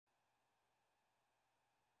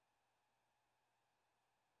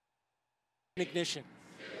ignition.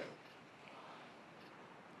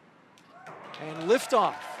 And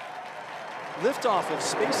liftoff. Liftoff of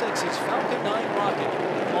SpaceX's Falcon 9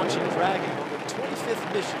 rocket, launching Dragon on the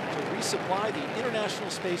 25th mission to resupply the International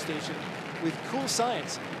Space Station with cool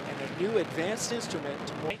science and a new advanced instrument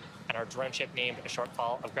to and our drone ship named A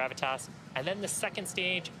Shortfall of Gravitas. And then the second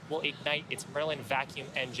stage will ignite its Merlin vacuum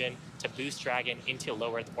engine to boost Dragon into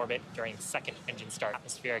low Earth orbit during the second engine start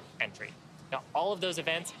atmospheric entry. Now, all of those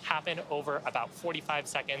events happen over about 45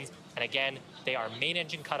 seconds. And again, they are main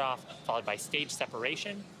engine cutoff, followed by stage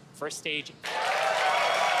separation. First stage.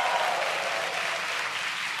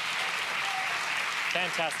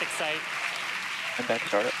 Fantastic sight. And back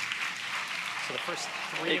startup. So the first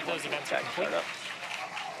three of those events are complete.